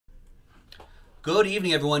Good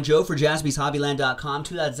evening, everyone. Joe for JaspysHobbyland.com.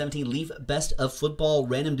 2017 Leaf Best of Football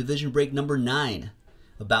Random Division Break number 9.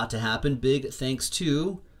 About to happen. Big thanks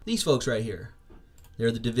to these folks right here.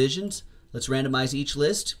 They're the divisions. Let's randomize each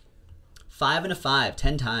list. 5 and a 5,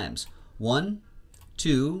 10 times. 1,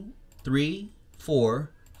 2, 3,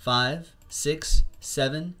 4, 5, 6,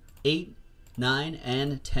 7, 8, 9,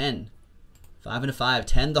 and 10. 5 and a 5,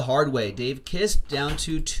 10 the hard way. Dave Kiss down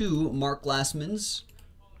to 2 Mark Glassman's.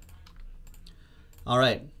 All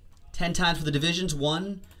right, 10 times for the divisions.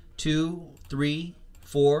 1, 2, 3,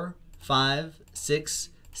 4, 5, 6,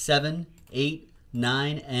 7, 8,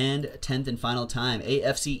 9, and 10th and final time.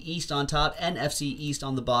 AFC East on top, NFC East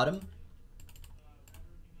on the bottom.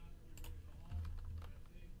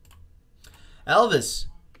 Elvis,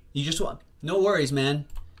 you just want, no worries, man.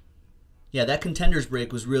 Yeah, that contenders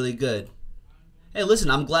break was really good. Hey,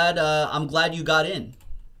 listen, I'm glad you got in.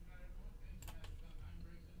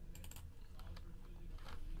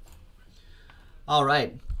 All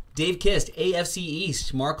right, Dave Kist, AFC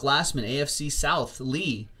East, Mark Glassman, AFC South,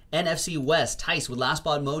 Lee, NFC West, Tice with Last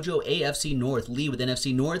Spot Mojo, AFC North, Lee with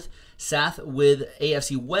NFC North, Sath with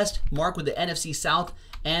AFC West, Mark with the NFC South,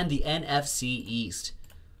 and the NFC East.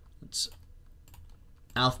 Let's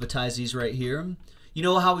alphabetize these right here. You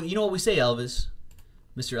know what we say, Elvis,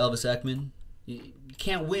 Mr. Elvis Ekman. You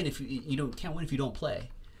can't win if you can't win if you don't play.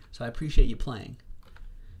 So I appreciate you playing.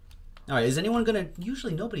 All right, is anyone gonna?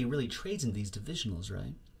 Usually nobody really trades in these divisionals,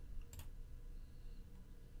 right?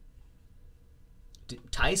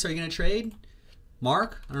 Tice, are you gonna trade?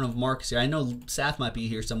 Mark? I don't know if Mark's here. I know Saf might be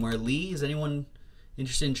here somewhere. Lee, is anyone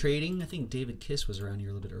interested in trading? I think David Kiss was around here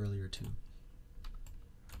a little bit earlier too.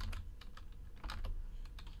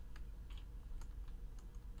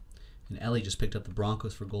 And Ellie just picked up the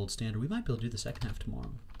Broncos for gold standard. We might be able to do the second half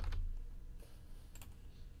tomorrow.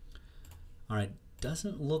 All right.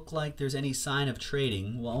 Doesn't look like there's any sign of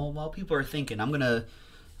trading. Well, while people are thinking, we're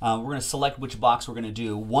gonna select which box we're gonna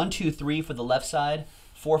do. 1, 2, 3 for the left side,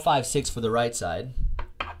 4, 5, 6 for the right side,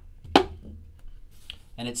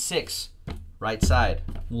 and it's 6 right side.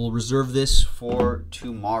 We'll reserve this for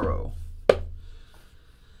tomorrow.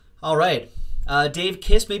 All right, Dave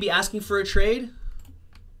Kiss may be asking for a trade.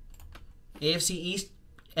 AFC East,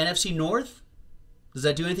 NFC North. Does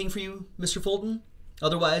that do anything for you, Mr. Fulton?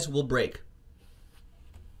 Otherwise, we'll break.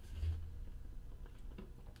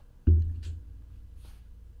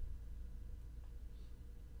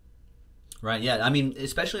 Right, yeah. I mean,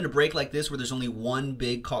 especially in a break like this where there's only one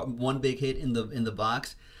big hit in the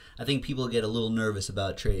box, I think people get a little nervous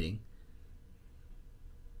about trading.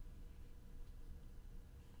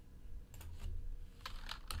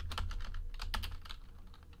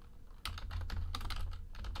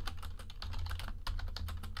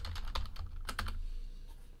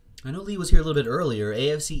 I know Lee was here a little bit earlier.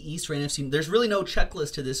 AFC East or NFC. There's really no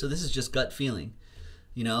checklist to this, so this is just gut feeling.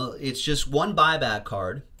 You know, it's just one buyback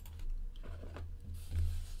card.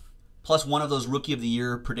 Plus one of those Rookie of the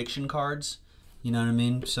Year prediction cards. You know what I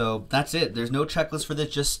mean? So that's it. There's no checklist for this.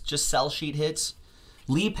 Just sell sheet hits.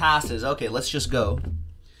 Lee passes. Okay, let's just go.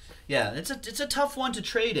 Yeah, it's a tough one to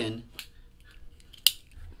trade in.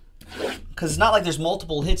 Because it's not like there's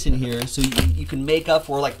multiple hits in here, so you can make up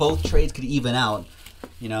for, like, both trades could even out.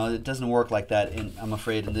 You know, it doesn't work like that, I'm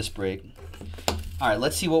afraid, in this break. All right,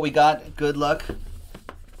 let's see what we got. Good luck.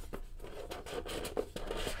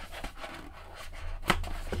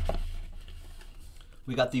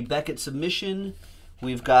 We got the Beckett submission.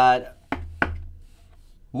 We've got,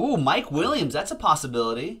 ooh, Mike Williams. That's a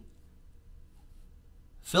possibility.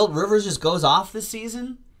 Phil Rivers just goes off this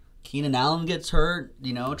season. Keenan Allen gets hurt.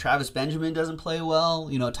 You know, Travis Benjamin doesn't play well.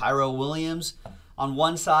 You know, Tyrell Williams on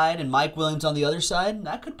one side and Mike Williams on the other side.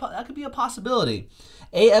 That could be a possibility.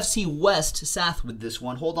 AFC West, Sath with this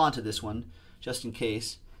one. Hold on to this one just in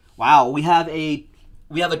case. Wow, we have a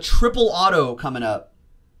triple auto coming up.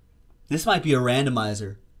 This might be a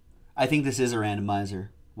randomizer. I think this is a randomizer.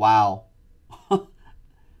 Wow.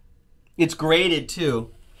 It's graded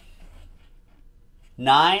too.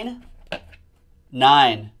 9,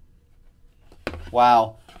 9.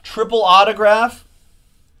 Wow. Triple autograph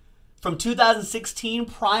from 2016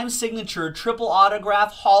 Prime Signature Triple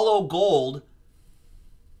Autograph Hollow Gold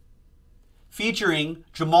featuring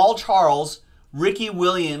Jamal Charles, Ricky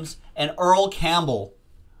Williams, and Earl Campbell.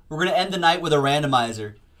 We're going to end the night with a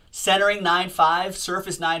randomizer. Centering 9.5,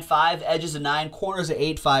 surface 9.5, edges a 9, corners a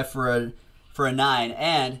 8.5 for a 9,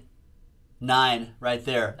 and 9 right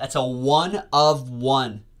there. That's a 1 of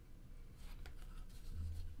 1.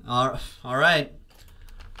 All right.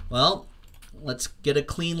 Well, let's get a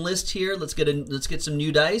clean list here. Let's get some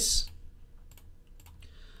new dice.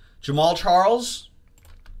 Jamal Charles,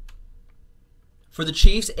 For the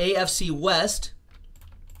Chiefs, AFC West.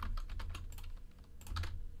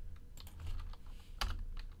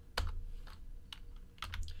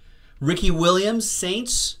 Ricky Williams,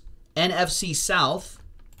 Saints, NFC South.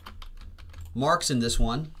 Mark's in this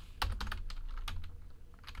one.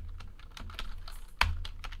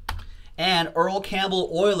 And Earl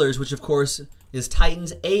Campbell, Oilers, which of course is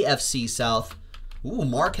Titans, AFC South. Ooh,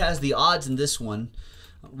 Mark has the odds in this one.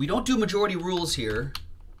 We don't do majority rules here,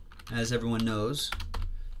 as everyone knows.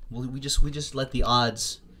 We just let the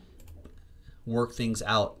odds work things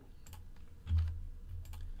out.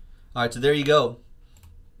 All right, so there you go.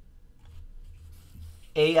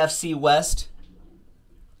 AFC West,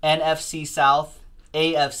 NFC South,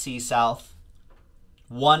 AFC South.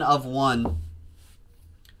 1 of 1.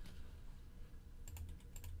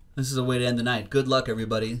 This is a way to end the night. Good luck,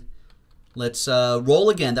 everybody. Let's roll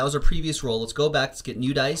again. That was our previous roll. Let's go back. Let's get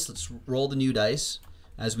new dice. Let's roll the new dice,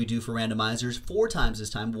 as we do for randomizers. 4 times this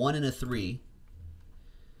time. 1 and a 3.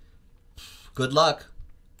 Good luck.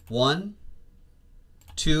 1,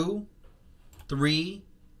 2, 3,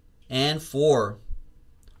 and 4.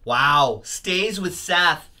 Wow. Stays with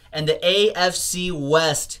Seth and the AFC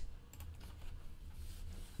West.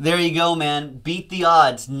 There you go, man. Beat the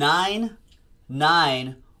odds. 9,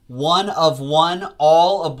 9, 1 of 1.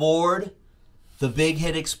 All aboard the Big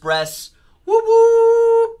Hit Express. Whoop,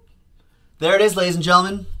 whoop. There it is, ladies and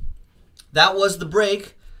gentlemen. That was the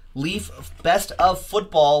break. Leaf Best of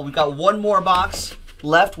Football. We've got one more box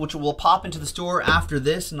left, which will pop into the store after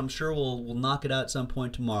this, and I'm sure we'll knock it out at some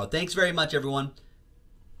point tomorrow. Thanks very much, everyone.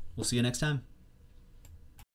 We'll see you next time.